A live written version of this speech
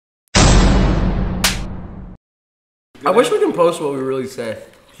I wish we can post what we really say.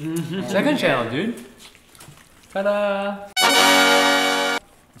 Second channel, dude. Ta-da!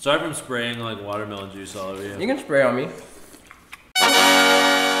 Sorry if I'm spraying like watermelon juice all over you. You can spray on me.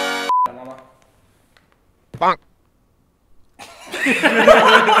 Bonk.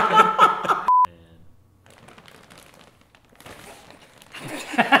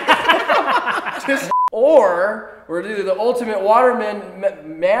 Or we're gonna do the ultimate waterman.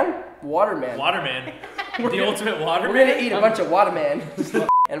 Waterman. Waterman. The ultimate waterman. We're gonna eat a bunch of waterman.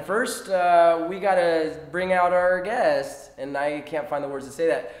 And first, we gotta bring out our guest, and I can't find the words to say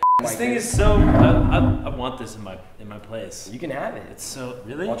that. This thing is so. I want this in my place. You can have it. It's so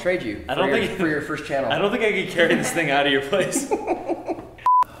really. I'll trade you. I don't think for your first channel. I don't think I can carry this thing out of your place.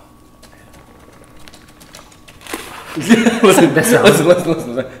 Listen,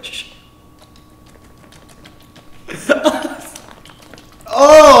 listen. Shh.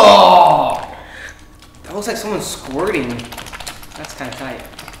 Oh! That looks like someone squirting. That's kind of tight.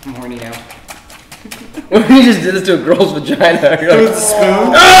 I'm horny now. What if you just did this to a girl's vagina? You're like, with a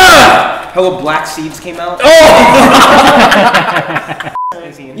spoon? Ah! How the black seeds came out? Oh!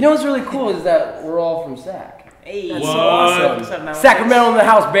 You know what's really cool is that we're all from Sac. Hey, that's so awesome. Sacramento in the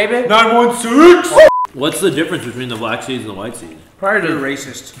house, baby. 916. What's the difference between the black seeds and the white seeds? Probably they're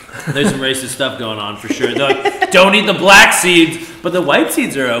racist. There's some racist stuff going on for sure. They're like, don't eat the black seeds, but the white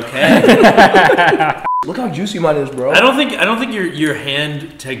seeds are okay. Look how juicy mine is, bro. I don't think your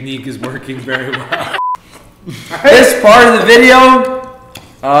hand technique is working very well. This part of the video,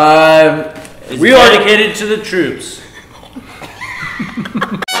 we are dedicated to the troops.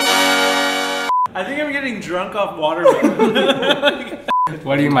 I think I'm getting drunk off watermelon.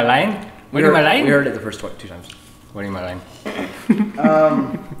 What are you, my line? What are you, my line? We heard it the first 2 times. What are you, my line?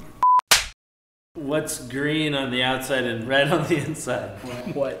 What's green on the outside and red on the inside?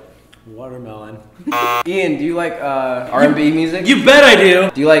 What? Watermelon. Ian, do you like R&B music? You bet I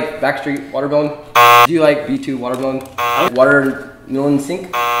do. Do you like Backstreet Watermelon? Do you like B2 Watermelon? Watermelon Sink?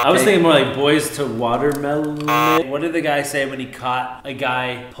 I was thinking more like Boys to Watermelon. What did the guy say when he caught a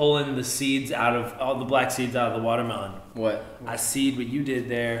guy pulling the seeds out of all the black seeds out of the watermelon? What? I seed what you did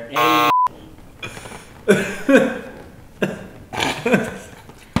there.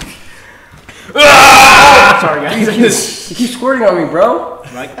 Sorry guys. You keep squirting on me, bro.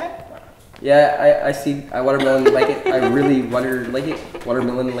 Like that? Yeah, I see. I watermelon like it. I really like it.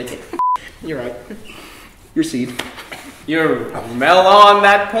 Watermelon like it. You're right. Your seed. You're well on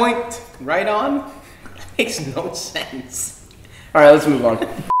that point. Right on. Makes no sense. All right, let's move on.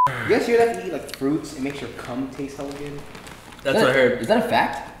 You guys hear that? If you eat like fruits, it makes your cum taste hella good. That's what I heard. Is that a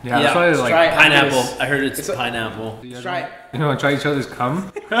fact? Yeah, that's why like try it. Pineapple. I heard it's pineapple. Try it. You know, try each other's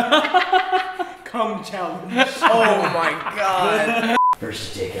cum. Cum challenge. Oh my god.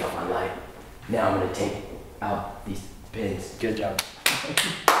 First take out my light. Now I'm gonna take out these pins. Good job.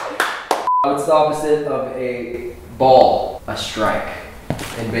 What's the opposite of a ball? A strike.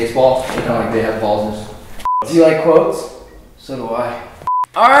 In baseball, you know, like they have balls. Do you like quotes? So do I.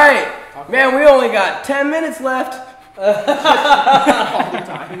 All right, man. We only got 10 minutes left. All the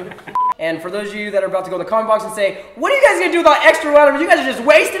time. And for those of you that are about to go in the comment box and say, what are you guys gonna do with all extra water? You guys are just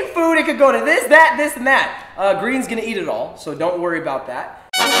wasting food. It could go to this, that, this, and that. Green's gonna eat it all, so don't worry about that.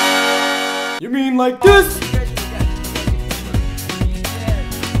 You mean like this?